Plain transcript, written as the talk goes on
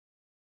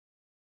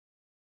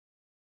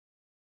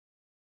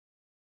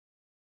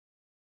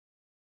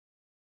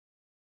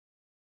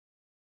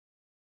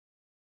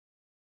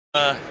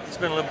It's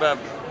been a little bit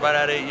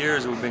about 8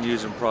 years we've been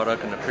using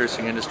product in the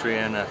piercing industry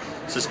and the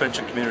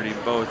suspension community,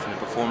 both in the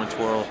performance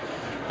world.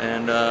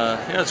 And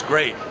it's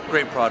great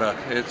product.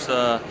 It's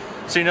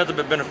seen nothing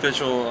but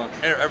beneficial,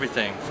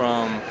 everything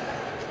from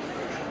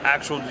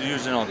actual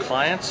using on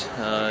clients,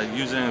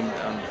 using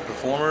on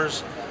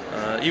performers,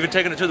 even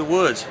taking it to the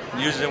woods,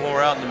 using it when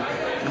we're out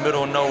in the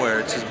middle of nowhere.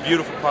 It's a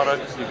beautiful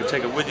product. You can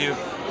take it with you.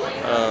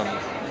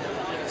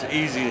 It's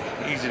easy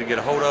to get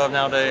a hold of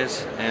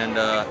nowadays, and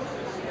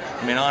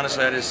I mean,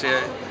 honestly, I just see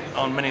it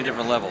on many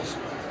different levels.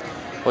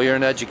 Well, you're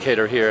an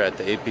educator here at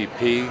the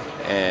APP,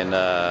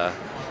 and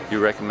you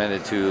recommend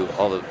it to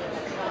all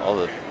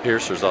the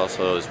piercers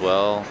also as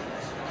well,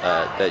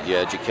 that you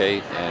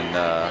educate,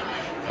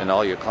 and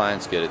all your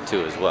clients get it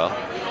too as well.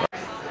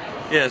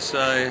 Yes,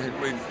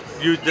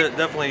 we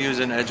definitely use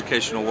it in the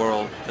educational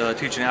world,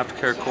 teaching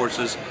aftercare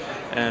courses,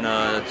 and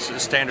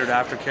standard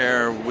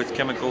aftercare with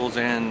chemicals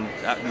and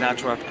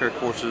natural aftercare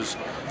courses.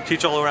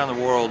 Teach all around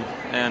the world,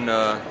 and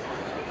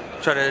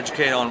try to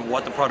educate on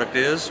what the product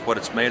is, what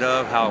it's made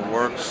of, how it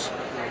works,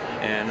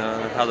 and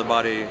how the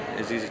body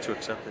is easy to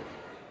accept it.